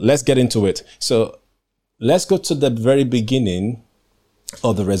let's get into it. So let's go to the very beginning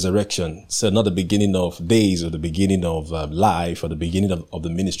of the resurrection. So not the beginning of days or the beginning of life or the beginning of the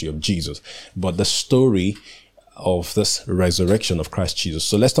ministry of Jesus, but the story of this resurrection of Christ Jesus.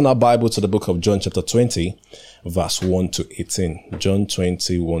 So let's turn our Bible to the book of John chapter 20, verse 1 to 18. John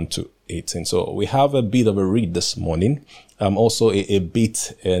 20, 1 to 18. So we have a bit of a read this morning. Also a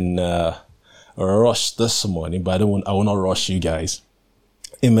bit in a rush this morning, but I will not rush you guys.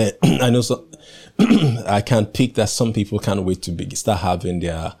 Amen. I know so. I can pick that some people can't wait to start having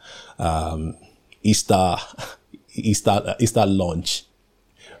their Easter lunch,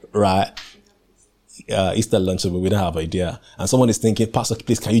 right? Easter lunch, but we don't have idea. And someone is thinking, Pastor,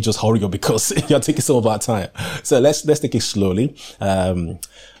 please, can you just hurry up because you're taking some of our time. So let's take it slowly.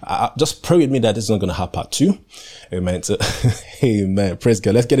 Just pray with me that this is not going to have part 2. Amen. So, amen. Praise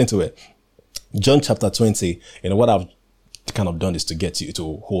God. Let's get into it. John chapter 20. What I've kind of done is to get you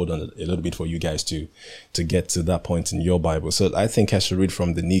to hold on a little bit for you guys to get to that point in your Bible. So I think I should read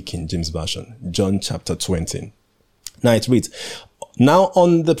from the New King James Version. John chapter 20. Now it reads, "Now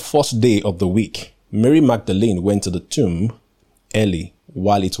on the first day of the week, Mary Magdalene went to the tomb early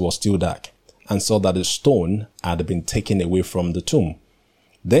while it was still dark and saw that the stone had been taken away from the tomb.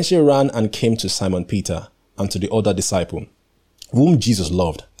 Then she ran and came to Simon Peter and to the other disciple, whom Jesus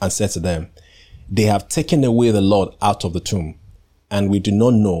loved, and said to them, 'They have taken away the Lord out of the tomb, and we do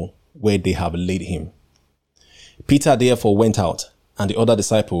not know where they have laid him.' Peter therefore went out, and the other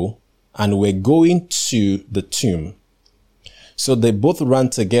disciple, and were going to the tomb. So they both ran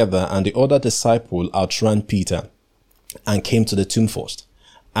together, and the other disciple outran Peter, and came to the tomb first.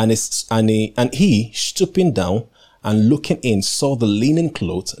 And he, stooping down and looking in, saw the linen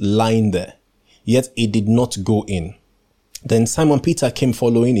cloth lying there, yet he did not go in. Then Simon Peter came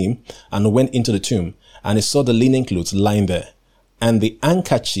following him and went into the tomb, and he saw the linen clothes lying there, and the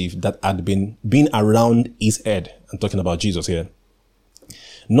handkerchief that had been around his head." I'm talking about Jesus here.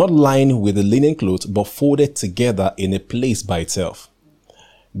 "Not lying with the linen clothes, but folded together in a place by itself.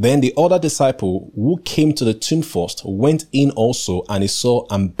 Then the other disciple who came to the tomb first went in also, and he saw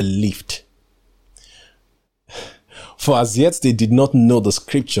and believed. For as yet they did not know the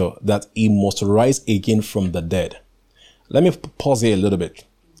scripture that he must rise again from the dead." Let me pause here a little bit.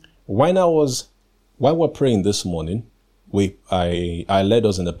 While we're praying this morning, I led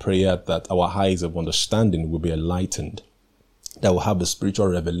us in a prayer that our eyes of understanding will be enlightened, that will have the spiritual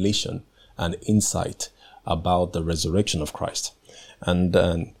revelation and insight about the resurrection of Christ. And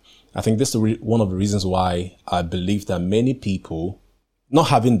I think this is one of the reasons why I believe that many people, not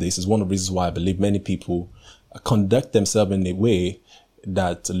having this is one of the reasons why I believe many people conduct themselves in a way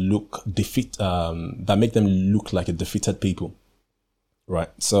that that make them look like a defeated people, right?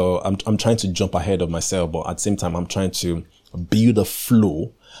 So I'm trying to jump ahead of myself, but at the same time, I'm trying to build a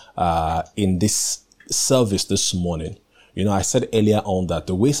flow in this service this morning. I said earlier on that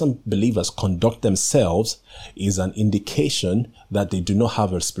the way some believers conduct themselves is an indication that they do not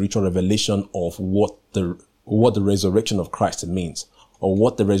have a spiritual revelation of what the resurrection of Christ means, or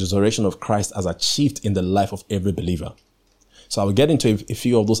what the resurrection of Christ has achieved in the life of every believer. So I will get into a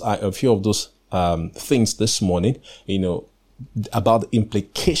few of those things this morning, about the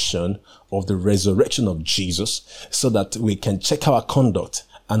implication of the resurrection of Jesus, so that we can check our conduct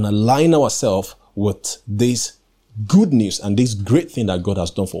and align ourselves with this good news and this great thing that God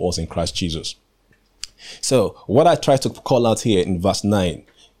has done for us in Christ Jesus. So what I try to call out here in verse 9,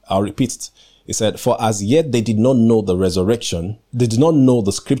 I'll repeat it. It said, "For as yet they did not know the resurrection, they did not know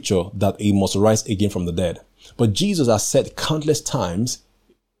the scripture that he must rise again from the dead. But Jesus has said countless times,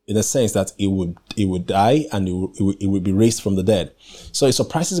 in a sense, that he would die and he would be raised from the dead." So it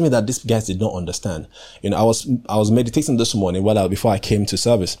surprises me that these guys did not understand. I was meditating this morning before I came to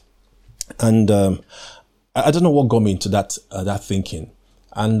service, and I don't know what got me into that thinking.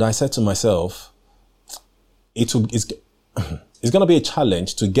 And I said to myself, it's going to be a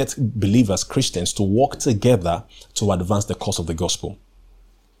challenge to get believers, Christians, to work together to advance the cause of the gospel.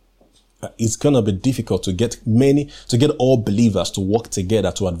 It's going to be difficult to get all believers to work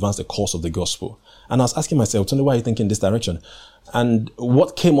together to advance the cause of the gospel. And I was asking myself, tell me why you think in this direction. And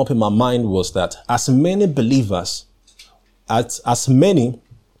what came up in my mind was that as many believers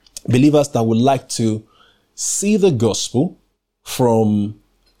that would like to see the gospel from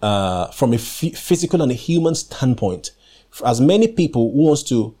a physical and a human standpoint, as many people who wants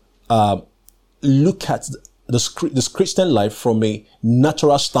to look at the Christian life from a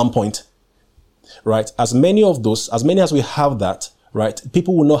natural standpoint, right? As many as we have that, right?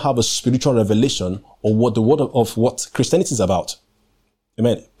 People will not have a spiritual revelation of what Christianity is about.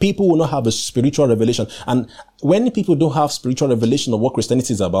 Amen. People will not have a spiritual revelation. And when people don't have spiritual revelation of what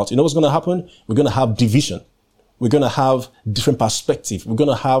Christianity is about, you know what's going to happen? We're going to have division. We're going to have different perspective. We're going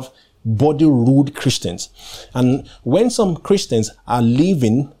to have body-ruled Christians. And when some Christians are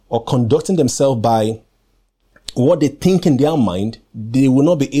living or conducting themselves by what they think in their mind, they will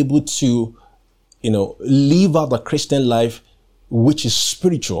not be able to, live out the Christian life, which is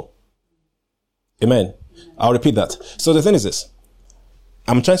spiritual. Amen. I'll repeat that. So the thing is this.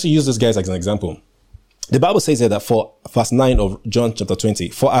 I'm trying to use this guys as an example. The Bible says here that for verse 9 of John chapter 20,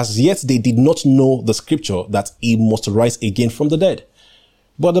 for as yet they did not know the scripture that he must rise again from the dead.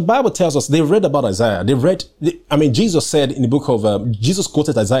 But the Bible tells us they read about Isaiah. Jesus said in the book of, Jesus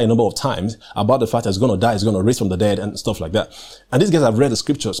quoted Isaiah a number of times about the fact that he's going to die, he's going to raise from the dead and stuff like that. And these guys have read the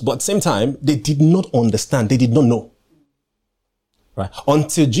scriptures, but at the same time, they did not understand. They did not know. Right?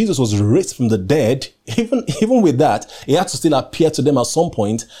 Until Jesus was raised from the dead, even with that, he had to still appear to them at some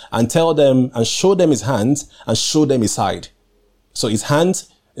point and tell them and show them his hands and show them his side. So his hands,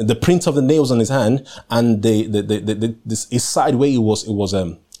 the print of the nails on his hand, and his side where it was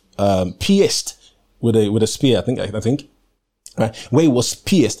pierced with a spear. I think. Right, where it was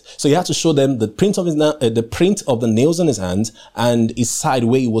pierced. So he had to show them the print of the print of the nails on his hands and his side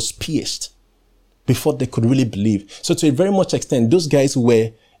where it was pierced, before they could really believe. So to a very much extent, those guys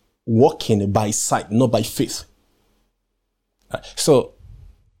were walking by sight, not by faith. Right. So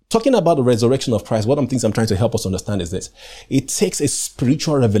talking about the resurrection of Christ, one of the things I'm trying to help us understand is this. It takes a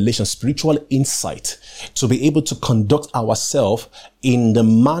spiritual revelation, spiritual insight to be able to conduct ourselves in the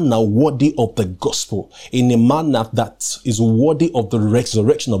manner worthy of the gospel, in a manner that is worthy of the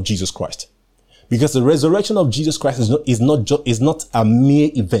resurrection of Jesus Christ. Because the resurrection of Jesus Christ is not a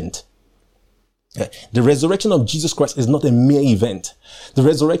mere event. The resurrection of Jesus Christ is not a mere event. The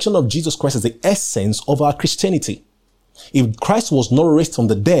resurrection of Jesus Christ is the essence of our Christianity. If Christ was not raised from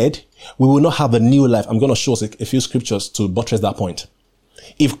the dead, we will not have a new life. I'm going to show us a few scriptures to buttress that point.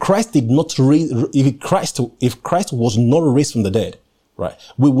 If Christ was not raised from the dead, right,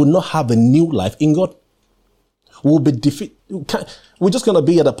 we will not have a new life in God. We will be defeated. We're just going to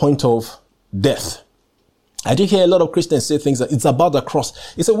be at a point of death. I do hear a lot of Christians say things that it's about the cross.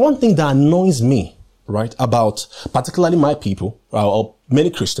 It's one thing that annoys me, right, about particularly my people or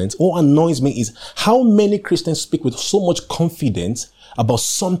many Christians. What annoys me is how many Christians speak with so much confidence about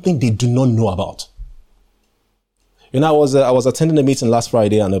something they do not know about. I was attending a meeting last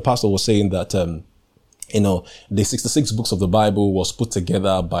Friday, and the pastor was saying that the 66 books of the Bible was put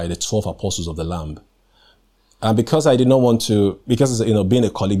together by the 12 apostles of the Lamb. And because I did not want to, because being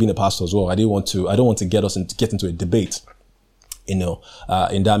a colleague, being a pastor as well, I don't want to get into a debate, in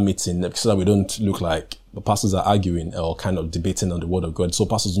that meeting, so that we don't look like the pastors are arguing or kind of debating on the word of God. So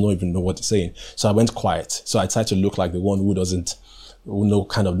pastors don't even know what they're saying. So I went quiet. So I tried to look like the one who know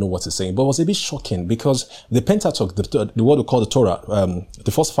what he's saying. But it was a bit shocking because the Pentateuch, the word we call the Torah,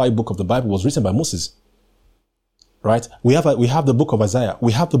 the first 5 books of the Bible was written by Moses. Right? We have the book of Isaiah.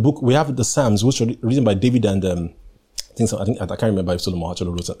 We have the Psalms, which were written by David and, I can't remember if Solomon actually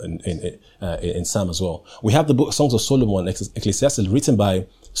wrote in Psalm as well. We have the book Songs of Solomon, Ecclesiastes, written by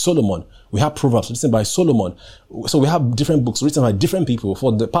Solomon. We have Proverbs written by Solomon. So we have different books written by different people.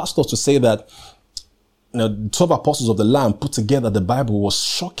 For the pastors to say that, 12 apostles of the Lamb put together the Bible was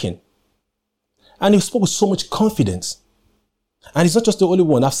shocking. And he spoke with so much confidence. And he's not just the only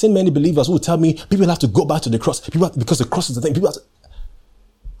one. I've seen many believers who will tell me people have to go back to the cross because the cross is the thing.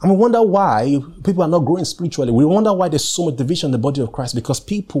 We wonder why people are not growing spiritually. We wonder why there's so much division in the body of Christ, because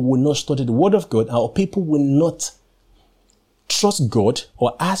people will not study the word of God, or people will not trust God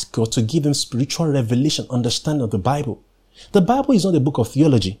or ask God to give them spiritual revelation, understanding of the Bible. The Bible is not a book of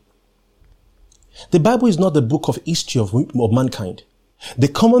theology. The Bible is not the book of history of mankind. The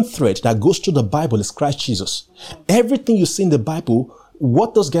common thread that goes through the Bible is Christ Jesus. Everything you see in the Bible,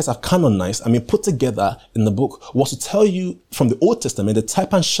 what those guys have canonized, put together in the book, was to tell you from the Old Testament, the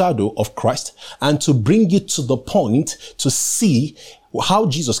type and shadow of Christ, and to bring you to the point to see how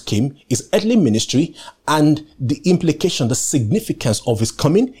Jesus came, his earthly ministry, and the implication, the significance of his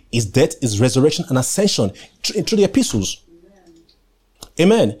coming, his death, his resurrection, and ascension through the epistles.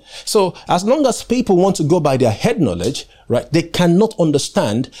 Amen. So as long as people want to go by their head knowledge, right, they cannot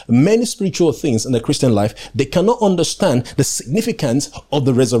understand many spiritual things in the Christian life. They cannot understand the significance of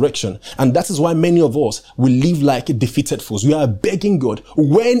the resurrection. And that is why many of us will live like defeated fools. We are begging God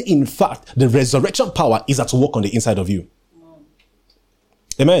when in fact the resurrection power is at work on the inside of you.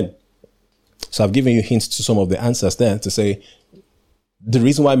 Amen. So I've given you hints to some of the answers there to say the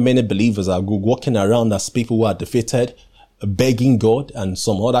reason why many believers are walking around as people who are defeated, begging God and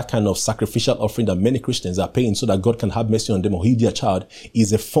some other kind of sacrificial offering that many Christians are paying so that God can have mercy on them or heal their child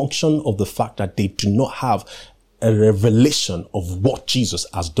is a function of the fact that they do not have a revelation of what Jesus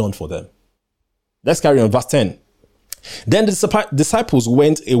has done for them. Let's carry on. Verse 10. Then the disciples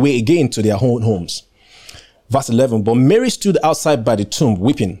went away again to their own homes. Verse 11. But Mary stood outside by the tomb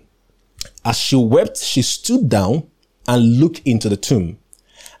weeping. As she wept, she stood down and looked into the tomb.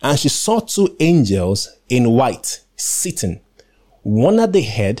 And she saw two angels in white sitting, one at the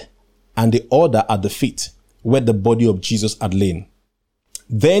head and the other at the feet, where the body of Jesus had lain.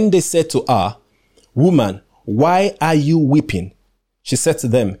 Then they said to her, Woman, why are you weeping? She said to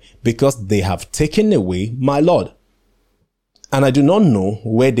them, Because they have taken away my Lord, and I do not know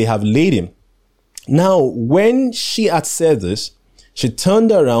where they have laid him. Now, when she had said this, she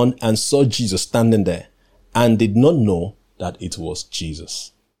turned around and saw Jesus standing there, and did not know that it was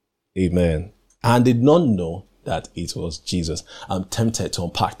Jesus. Amen. And did not know that it was Jesus. I'm tempted to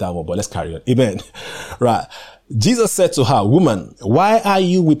unpack that one, but let's carry on. Amen. Right. Jesus said to her, Woman, why are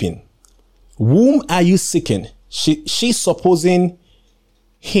you weeping? Whom are you seeking? She supposing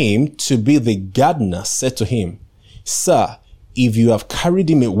him to be the gardener, said to him, Sir, if you have carried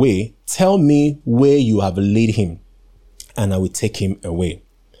him away, tell me where you have laid him, and I will take him away.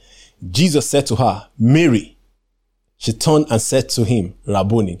 Jesus said to her, Mary. She turned and said to him,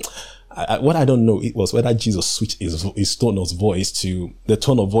 Rabboni. What I don't know, it was whether Jesus switched his tone of voice to the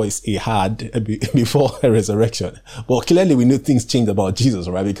tone of voice he had before her resurrection. But clearly we know things changed about Jesus,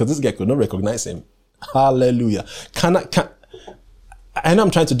 right? Because this guy could not recognize him. Hallelujah. I know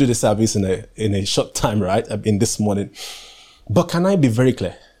I'm trying to do this service in a short time, right? In this morning. But can I be very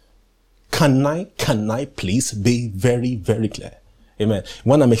clear? Can I please be very, very clear? Amen.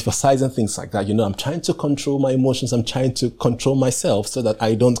 When I'm emphasizing things like that, I'm trying to control my emotions. I'm trying to control myself so that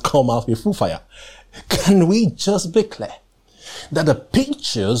I don't come out with full fire. Can we just be clear that the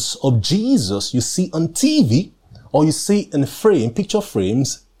pictures of Jesus you see on TV or you see in picture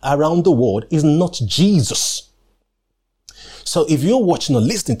frames around the world is not Jesus? So if you're watching or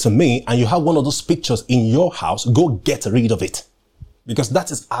listening to me and you have one of those pictures in your house, go get rid of it. Because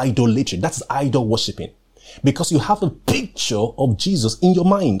that is idolatry. That is idol worshiping. Because you have a picture of Jesus in your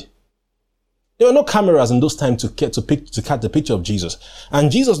mind. There were no cameras in those times to catch the picture of Jesus.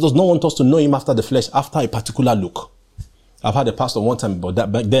 And Jesus does not want us to know him after the flesh, after a particular look. I've had a pastor one time about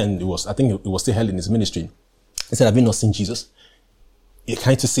that. Back then, I think it was still held in his ministry. He said, have you not seen Jesus? You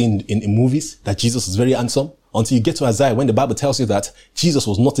can't see in movies that Jesus is very handsome. Until you get to Isaiah, when the Bible tells you that Jesus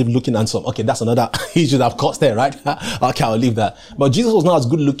was not even looking handsome. Okay, that's another issue that I've caused there, right? Okay, I'll leave that. But Jesus was not as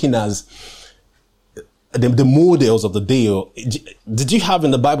good looking as the models of the day. Did you have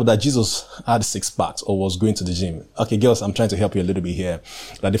in the Bible that Jesus had 6 packs or was going to the gym? Okay, girls, I'm trying to help you a little bit here.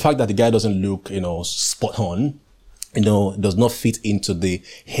 That the fact that the guy doesn't look, spot on, does not fit into the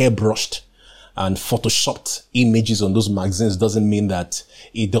hairbrushed and photoshopped images on those magazines doesn't mean that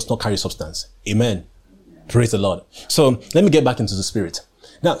it does not carry substance. Amen. Praise the Lord. So let me get back into the spirit.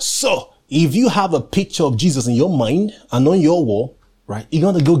 Now, so if you have a picture of Jesus in your mind and on your wall, right, you're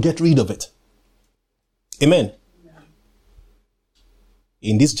going to go get rid of it. Amen.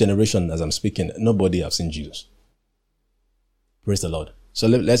 In this generation, as I'm speaking, nobody has seen Jesus. Praise the Lord. So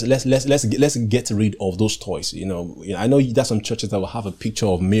let's get rid of those toys. I know there's some churches that will have a picture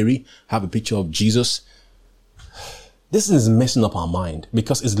of Mary, have a picture of Jesus. This is messing up our mind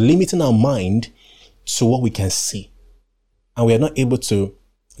because it's limiting our mind to what we can see. And we are not able to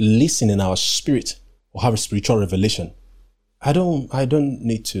listen in our spirit or have a spiritual revelation. I don't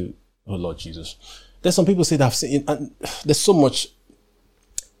need to, oh Lord Jesus. There's some people say that I've seen, and there's so much,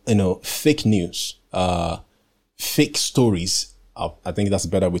 fake news, fake stories. I think that's a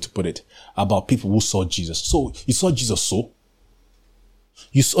better way to put it, about people who saw Jesus. So you saw Jesus so?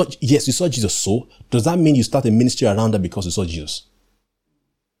 You saw Jesus so? Does that mean you start a ministry around that because you saw Jesus?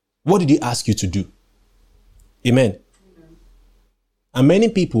 What did he ask you to do? Amen. And many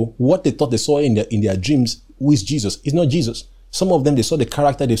people, what they thought they saw in their dreams, who is Jesus, is not Jesus. Some of them, they saw the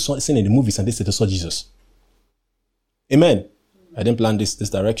character they've seen in the movies and they said they saw Jesus. Amen. I didn't plan this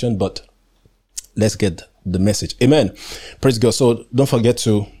direction, but let's get the message. Amen. Praise God. So don't forget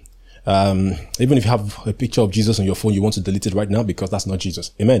to, even if you have a picture of Jesus on your phone, you want to delete it right now because that's not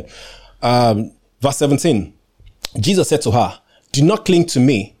Jesus. Amen. Verse 17. Jesus said to her, do not cling to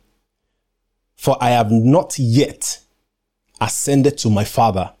me, for I have not yet ascended to my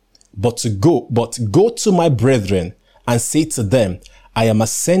Father, but go to my brethren and say to them, I am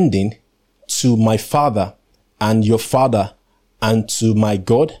ascending to my Father and your Father, and to my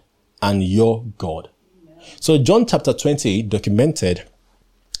God and your God. So John chapter 20 documented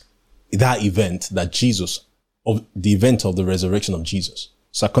that event that Jesus of the event of the resurrection of Jesus.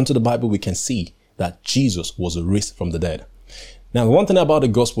 So according to the Bible, we can see that Jesus was raised from the dead. Now, one thing about the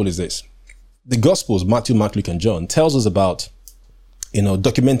gospel is this. The gospels, Matthew, Mark, Luke, and John, tells us about,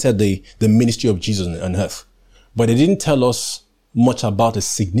 documented the ministry of Jesus on earth. But they didn't tell us much about the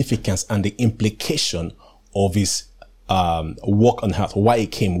significance and the implication of his work on earth, why he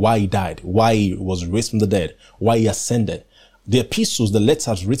came, why he died, why he was raised from the dead, why he ascended. The epistles, the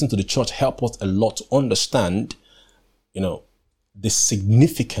letters written to the church help us a lot to understand, the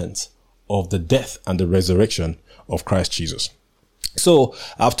significance of the death and the resurrection of Christ Jesus. So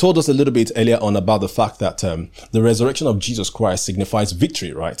I've told us a little bit earlier on about the fact that the resurrection of Jesus Christ signifies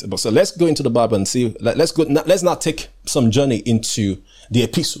victory, right? But so let's go into the Bible and see. Let's now take some journey into the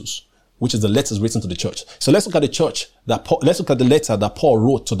epistles, which is the letters written to the church. So let's look at let's look at the letter that Paul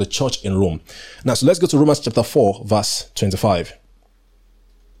wrote to the church in Rome. Now, so let's go to Romans chapter 4, verse 25.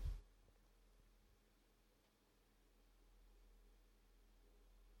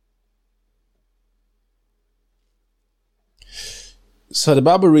 So the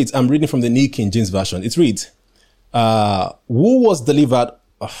Bible reads, I'm reading from the New King James Version. It reads, who was delivered.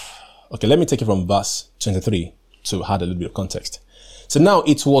 Okay, let me take it from verse 23 to add a little bit of context. So now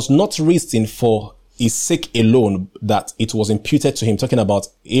it was not written for his sake alone that it was imputed to him, talking about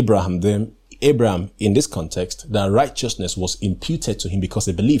Abraham in this context, that righteousness was imputed to him because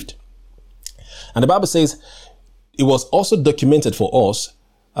he believed. And the Bible says it was also documented for us,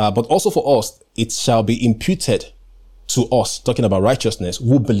 but also for us, it shall be imputed to us, talking about righteousness,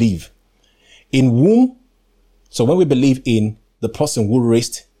 who believe. In whom, so when we believe in the person who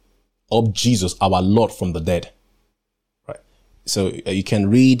raised up Jesus, our Lord, from the dead. Right. So you can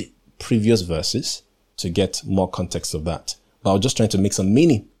read previous verses to get more context of that. But I was just trying to make some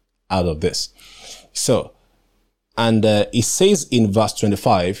meaning out of this. So, and it says in verse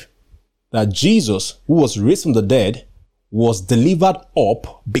 25 that Jesus, who was raised from the dead, was delivered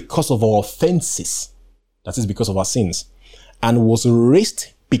up because of our offenses. That is, because of our sins, and was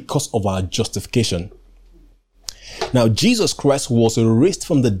raised because of our justification. Now, Jesus Christ was raised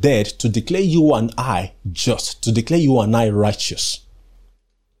from the dead to declare you and I just, to declare you and I righteous.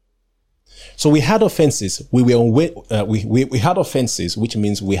 So we had offenses. We had offenses, which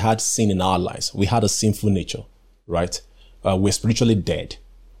means we had sin in our lives. We had a sinful nature, right? We're spiritually dead.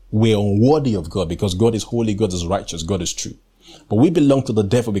 We're unworthy of God because God is holy, God is righteous, God is true. But we belong to the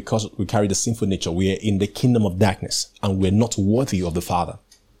devil because we carry the sinful nature. We are in the kingdom of darkness and we're not worthy of the Father.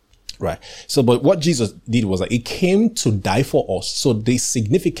 Right. So, but what Jesus did was that he came to die for us. So the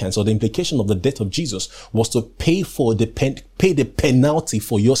significance or the implication of the death of Jesus was to pay the penalty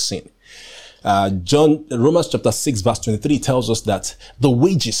for your sin. Romans chapter 6 verse 23 tells us that the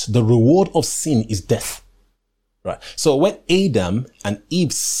wages, the reward of sin is death. Right. So when Adam and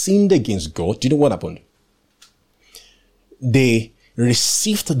Eve sinned against God, do you know what happened? They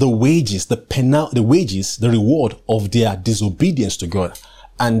received the wages, the reward of their disobedience to God.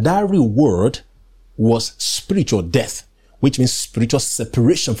 And that reward was spiritual death, which means spiritual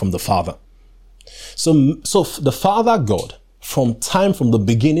separation from the Father. So the Father God, from the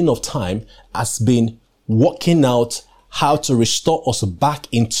beginning of time, has been working out how to restore us back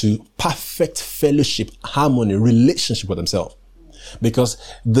into perfect fellowship, harmony, relationship with himself. Because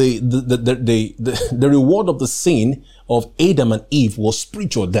the reward of the sin of Adam and Eve was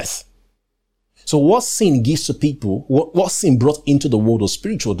spiritual death. So what sin gives to people, what sin brought into the world was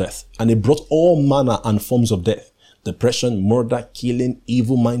spiritual death. And it brought all manner and forms of death. Depression, murder, killing,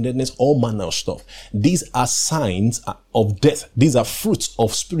 evil-mindedness, all manner of stuff. These are signs of death. These are fruits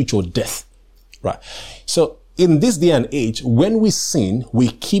of spiritual death. Right. So in this day and age, when we sin, we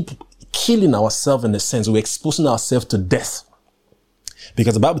keep killing ourselves in a sense. We're exposing ourselves to death.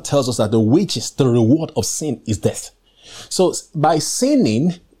 Because the Bible tells us that the wages, the reward of sin is death. So by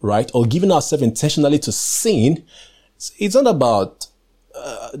sinning, right, or giving ourselves intentionally to sin, it's not about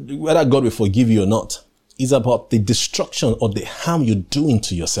whether God will forgive you or not. It's about the destruction or the harm you're doing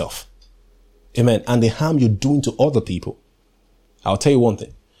to yourself. Amen. And the harm you're doing to other people. I'll tell you one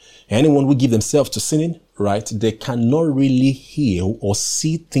thing. Anyone who give themselves to sinning, right, they cannot really hear or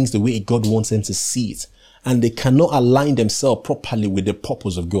see things the way God wants them to see it. And they cannot align themselves properly with the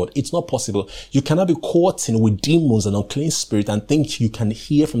purpose of God. It's not possible. You cannot be caught in with demons and unclean spirit and think you can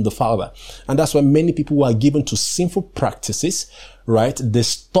hear from the Father. And that's why many people who are given to sinful practices, right, they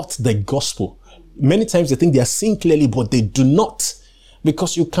distort the gospel. Many times they think they are seeing clearly, but they do not.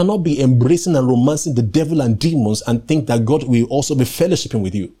 Because you cannot be embracing and romancing the devil and demons and think that God will also be fellowshipping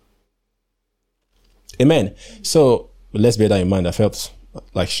with you. Amen. So let's bear that in mind. I felt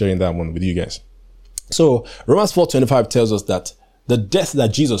like sharing that one with you guys. So Romans 4:25 tells us that the death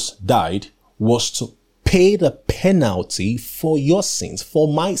that Jesus died was to pay the penalty for your sins,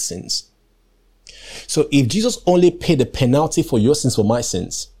 for my sins. So if Jesus only paid the penalty for your sins, for my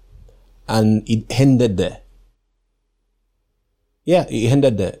sins, and it ended there. Yeah, it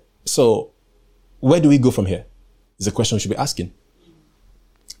ended there. So where do we go from here? Is a question we should be asking.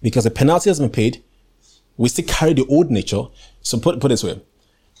 Because the penalty has been paid, we still carry the old nature. So put it this way.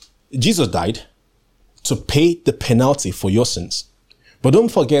 Jesus died to pay the penalty for your sins. But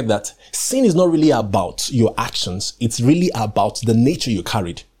don't forget that sin is not really about your actions. It's really about the nature you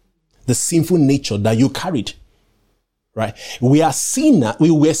carried. The sinful nature that you carried. Right? We were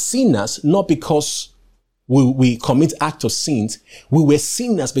sinners not because we commit acts of sins. We were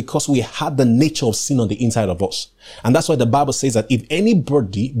sinners because we had the nature of sin on the inside of us. And that's why the Bible says that if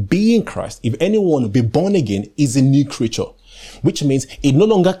anybody be in Christ, if anyone be born again, is a new creature. Which means it no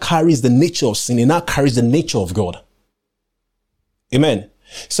longer carries the nature of sin. It now carries the nature of God. Amen.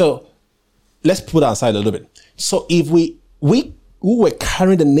 So let's put that aside a little bit. So if we were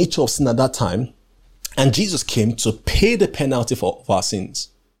carrying the nature of sin at that time, and Jesus came to pay the penalty for our sins.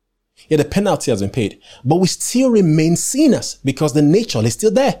 Yeah, the penalty has been paid, but we still remain sinners because the nature is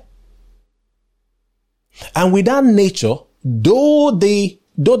still there. And with that nature, though the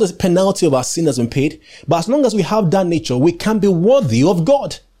penalty of our sin has been paid, but as long as we have that nature, we can be worthy of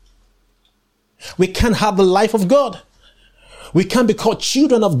God. We can have the life of God. We can be called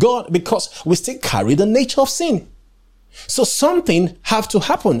children of God because we still carry the nature of sin. So something have to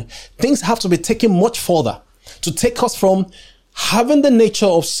happen. Things have to be taken much further to take us from having the nature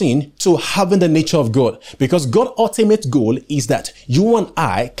of sin to having the nature of God. Because God's ultimate goal is that you and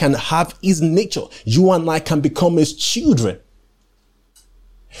I can have his nature. You and I can become his children.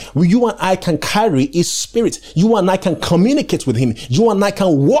 You and I can carry his spirit. You and I can communicate with him. You and I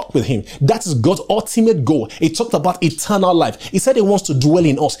can walk with him. That is God's ultimate goal. He talked about eternal life. He said he wants to dwell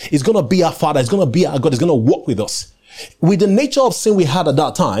in us. He's going to be our Father. He's going to be our God. He's going to walk with us. With the nature of sin we had at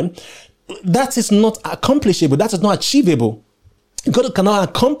that time, that is not accomplishable. That is not achievable. God cannot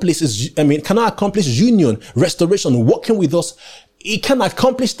accomplish union, restoration, walking with us. He can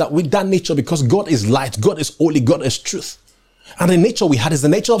accomplish that with that nature because God is light, God is holy, God is truth. And the nature we had is the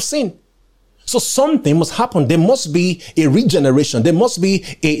nature of sin. So something must happen. There must be a regeneration. There must be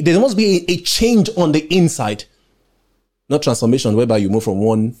a change on the inside. Not transformation whereby you move from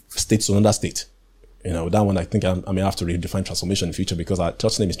one state to another state. You know, that one, I think I may have to redefine transformation in the future because our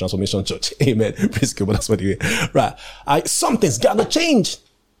church name is Transformation Church. Amen. Praise God, but that's what you hear. Right. Something's got to change.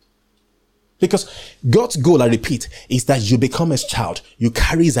 Because God's goal, I repeat, is that you become his child. You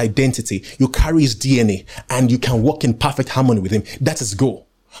carry his identity. You carry his DNA. And you can walk in perfect harmony with him. That's his goal.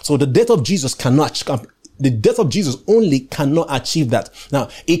 So the death of Jesus only cannot achieve that. Now,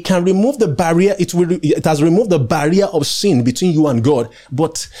 it can remove the barrier. It has removed the barrier of sin between you and God,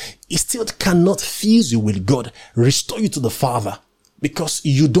 but it still cannot fuse you with God, restore you to the Father, because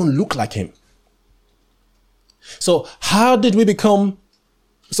you don't look like him. So how did we become?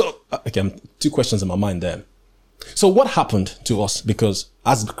 So, okay, two questions in my mind there. So what happened to us? Because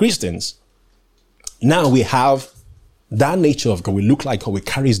as Christians, now we have that nature of God. We look like God. We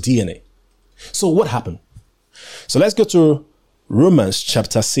carry his DNA. So what happened? So let's go to Romans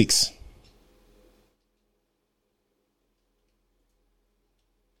chapter 6.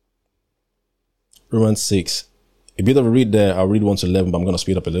 Romans 6. A bit of a read there. I'll read 1 to 11, but I'm going to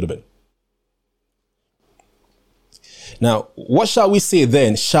speed up a little bit. Now, what shall we say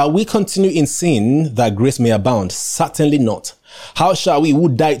then? Shall we continue in sin that grace may abound? Certainly not. How shall we who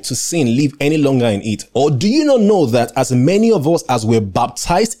died to sin live any longer in it? Or do you not know that as many of us as were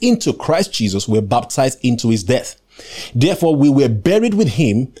baptized into Christ Jesus were baptized into his death? Therefore, we were buried with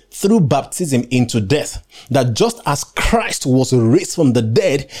him through baptism into death, that just as Christ was raised from the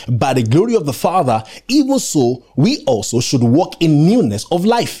dead by the glory of the Father, even so we also should walk in newness of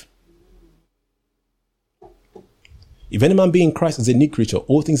life. If any man be in Christ is a new creature,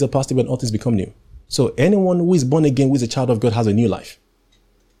 all things are passed away and all things become new. So anyone who is born again, who is a child of God, has a new life.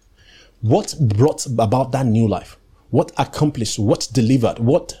 What brought about that new life? What accomplished? What delivered?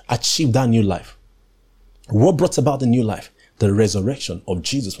 What achieved that new life? What brought about the new life? The resurrection of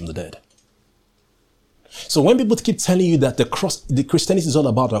Jesus from the dead. So when people keep telling you that the Christianity is all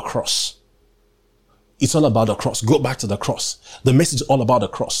about the cross, it's all about the cross. Go back to the cross. The message is all about the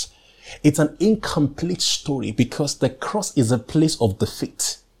cross. It's an incomplete story because the cross is a place of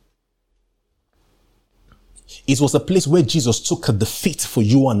defeat. It was a place where Jesus took a defeat for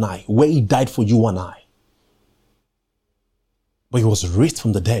you and I, where he died for you and I. But he was raised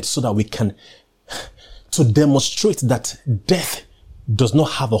from the dead so that we can, to demonstrate that death does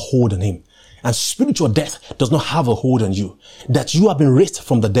not have a hold on him. and spiritual death does not have a hold on you. That you have been raised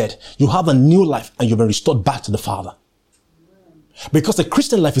from the dead. You have a new life and you've been restored back to the Father. Because the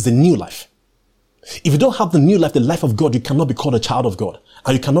Christian life is a new life. If you don't have the new life, the life of God, you cannot be called a child of God.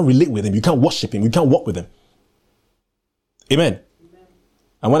 And you cannot relate with him. You can't worship him. You can't walk with him. Amen.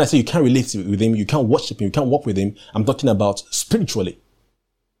 And when I say you can't relate with him, you can't worship him, you can't walk with him, I'm talking about spiritually.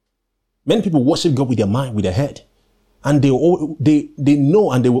 Many people worship God with their mind, with their head. And they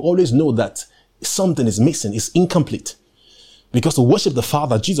know, and they will always know that something is missing, it's incomplete. Because to worship the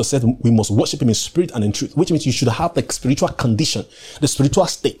Father, Jesus said we must worship him in spirit and in truth, which means you should have the spiritual condition, the spiritual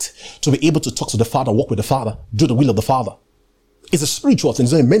state to be able to talk to the Father, walk with the Father, do the will of the Father. It's a spiritual thing,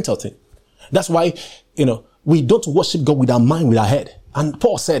 it's not a mental thing. That's why, we don't worship God with our mind, with our head. And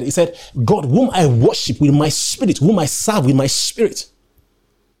Paul said, he said, God, whom I worship with my spirit, whom I serve with my spirit.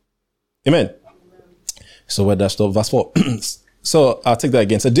 Amen. So where that's verse 4. So I'll take that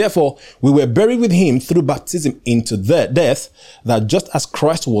again. So therefore, we were buried with him through baptism into death, that just as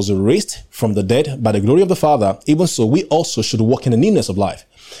Christ was raised from the dead by the glory of the Father, even so we also should walk in the newness of life.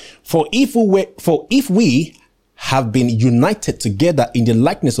 For if we have been united together in the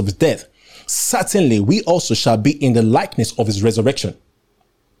likeness of his death, certainly we also shall be in the likeness of his resurrection.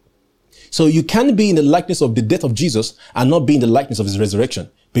 So you can be in the likeness of the death of Jesus and not be in the likeness of his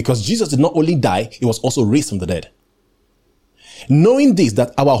resurrection, because Jesus did not only die, he was also raised from the dead. Knowing this,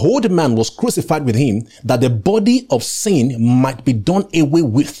 that our old man was crucified with him, that the body of sin might be done away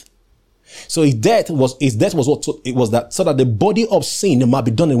with. So his death was what it was, that so that the body of sin might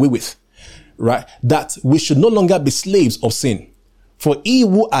be done away with, right? That we should no longer be slaves of sin. For he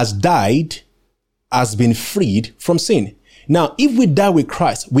who has died has been freed from sin. Now, if we die with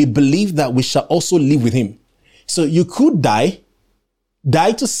Christ, we believe that we shall also live with him. So you could die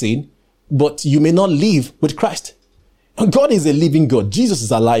to sin, but you may not live with Christ. God is a living God. Jesus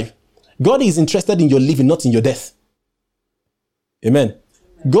is alive. God is interested in your living, not in your death. Amen.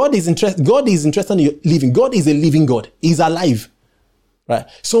 God is interested in your living. God is a living God. He's alive. Right?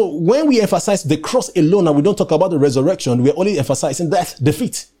 So when we emphasize the cross alone and we don't talk about the resurrection, we're only emphasizing death,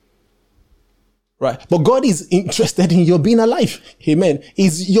 defeat. Right? But God is interested in your being alive. Amen.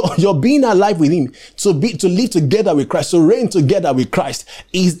 Is your being alive with him, to live together with Christ, to reign together with Christ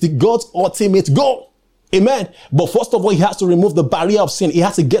is God's ultimate goal. Amen. But first of all, he has to remove the barrier of sin. He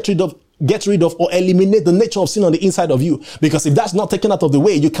has to get rid of or eliminate the nature of sin on the inside of you. Because if that's not taken out of the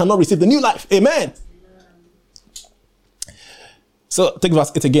way, you cannot receive the new life. Amen. So take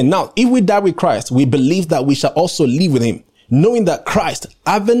verse 8 again. Now, if we die with Christ, we believe that we shall also live with him, knowing that Christ,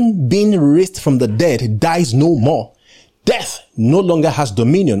 having been raised from the dead, dies no more. Death no longer has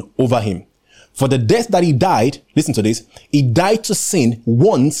dominion over him. For the death that he died, listen to this, he died to sin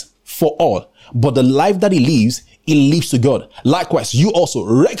once for all. But the life that he lives to God. Likewise, you also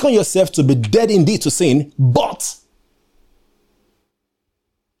reckon yourself to be dead indeed to sin, but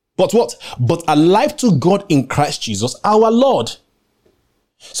what? But alive to God in Christ Jesus, our Lord.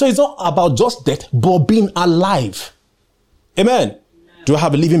 So it's not about just death, but being alive. Amen. Do I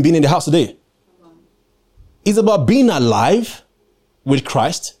have a living being in the house today? It's about being alive with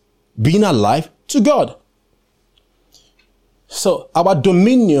Christ, being alive to God. So our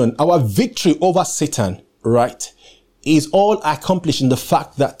dominion, our victory over Satan, right, is all accomplished in the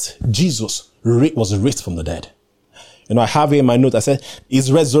fact that Jesus was raised from the dead. I have here in my note, I said,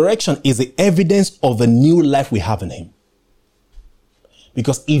 his resurrection is the evidence of the new life we have in him.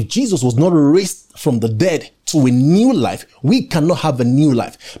 Because if Jesus was not raised from the dead to a new life, we cannot have a new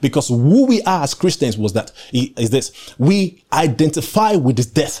life. Because who we are as Christians we identify with his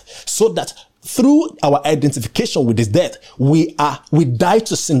death, so that through our identification with his death, we die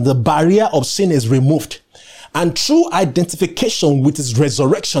to sin. The barrier of sin is removed. And through identification with his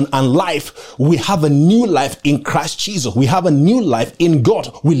resurrection and life, we have a new life in Christ Jesus. We have a new life in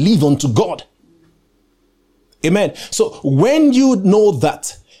God. We live unto God. Amen. So when you know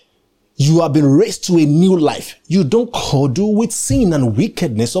that you have been raised to a new life, you don't coddle with sin and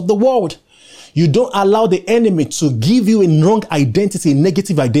wickedness of the world. You don't allow the enemy to give you a wrong identity, a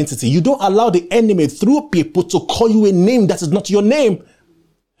negative identity. You don't allow the enemy through people to call you a name that is not your name.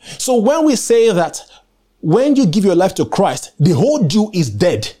 So when we say that when you give your life to Christ, the whole you is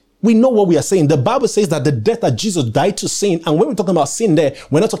dead, we know what we are saying. The Bible says that the death that Jesus died to sin, and when we're talking about sin there,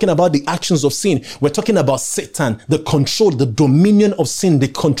 we're not talking about the actions of sin. We're talking about Satan, the control, the dominion of sin, the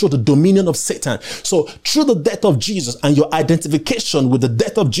control, the dominion of Satan. So through the death of Jesus and your identification with the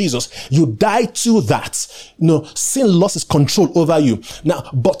death of Jesus, you die to that. Sin loses control over you.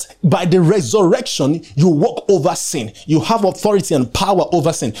 Now, but by the resurrection, you walk over sin. You have authority and power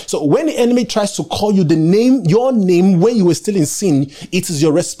over sin. So when the enemy tries to call you your name when you were still in sin, it is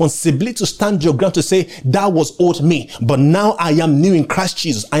your responsibility responsibility to stand your ground to say, that was old me, but now I am new in Christ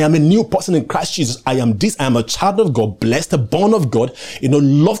Jesus. I am a new person in Christ Jesus. I am this. I am a child of God, blessed, born of God,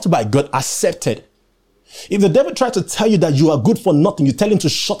 loved by God, accepted. If the devil tries to tell you that you are good for nothing, you tell him to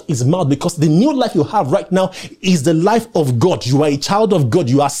shut his mouth, because the new life you have right now is the life of God. You are a child of God.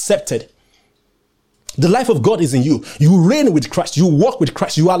 You are accepted. The life of God is in you. You reign with Christ. You walk with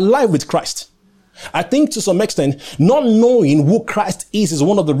Christ. You are alive with Christ. I think to some extent, not knowing who Christ is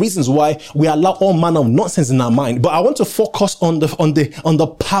one of the reasons why we allow all manner of nonsense in our mind. But I want to focus on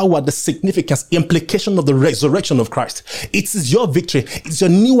the power, the significance, implication of the resurrection of Christ. It is your victory. It's your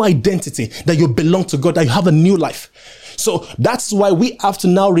new identity, that you belong to God, that you have a new life. So that's why we have to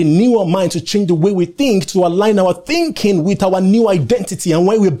now renew our mind, to change the way we think, to align our thinking with our new identity and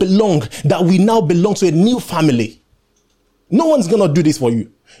where we belong, that we now belong to a new family. No one's going to do this for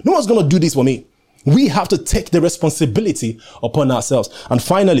you. No one's going to do this for me. We have to take the responsibility upon ourselves. And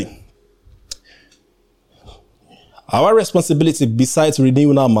finally, our responsibility, besides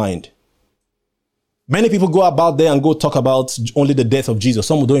renewing our mind, many people go about there and go talk about only the death of Jesus.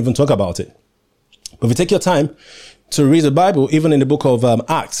 Some don't even talk about it. But if you take your time to read the Bible, even in the book of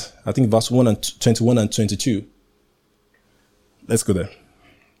Acts, I think verse 21 and 22. Let's go there.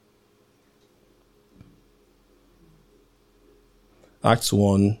 Acts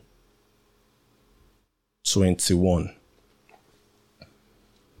 1:21.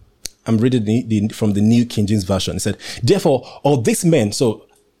 I'm reading from the New King James Version. It said, therefore, of these men, so,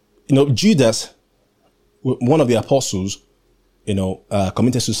 Judas, one of the apostles,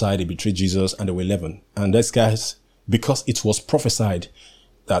 committed suicide, he betrayed Jesus, and there were 11. And these guys, because it was prophesied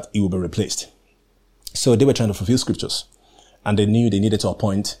that he would be replaced. So they were trying to fulfill scriptures. And they knew they needed to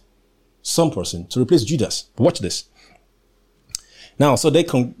appoint some person to replace Judas. Watch this. Now, so they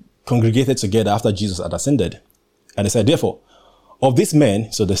congregated together after Jesus had ascended. And they said, therefore, of these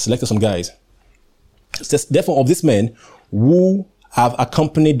men, so they selected some guys. It says, therefore, of these men who have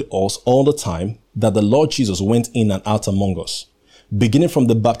accompanied us all the time that the Lord Jesus went in and out among us, beginning from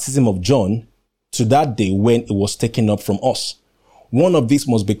the baptism of John to that day when it was taken up from us. One of these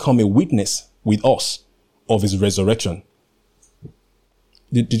must become a witness with us of his resurrection.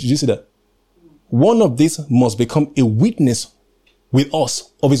 Did you see that? One of these must become a witness with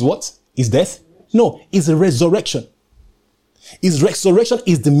us of his what? His death? No, his resurrection. His resurrection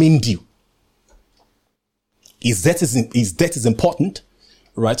is the main deal. His death is important,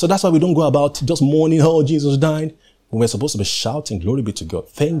 right? So that's why we don't go about just mourning, oh, Jesus died. We're supposed to be shouting, glory be to God.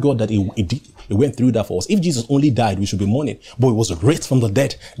 Thank God that he went through that for us. If Jesus only died, we should be mourning. But he was raised from the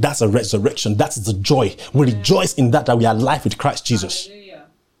dead. That's a resurrection. That's the joy. We rejoice in that we are alive with Christ Jesus. Hallelujah.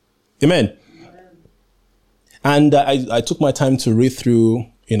 Amen. And I took my time to read through,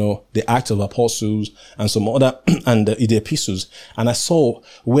 the Acts of Apostles and some other, and the epistles. And I saw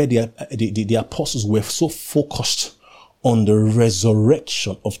where the apostles were so focused on the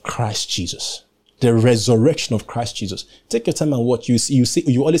resurrection of Christ Jesus. The resurrection of Christ Jesus. Take your time and watch. You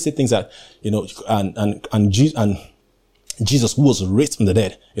always say things that, and Jesus, who was raised from the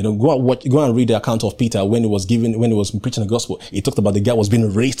dead. Go and read the account of Peter when he was preaching the gospel. He talked about the guy was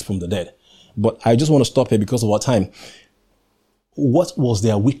being raised from the dead. But I just want to stop here because of our time. What was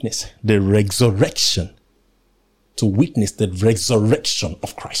their witness? The resurrection. To witness the resurrection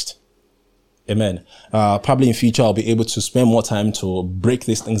of Christ. Amen. Probably in future, I'll be able to spend more time to break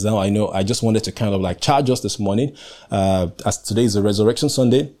these things down. I know I just wanted to kind of charge us this morning, as today is a Resurrection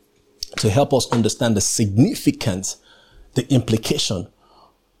Sunday, to help us understand the significance, the implication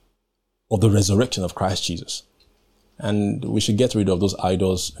of the resurrection of Christ Jesus. And we should get rid of those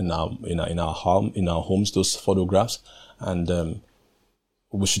idols in our homes, those photographs, and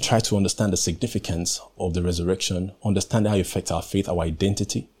we should try to understand the significance of the resurrection, understand how it affects our faith, our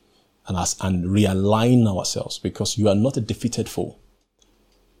identity, and realign ourselves, because you are not a defeated foe.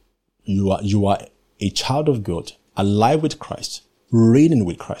 You are a child of God, alive with Christ, reigning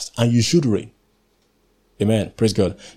with Christ, and you should reign. Amen. Praise God.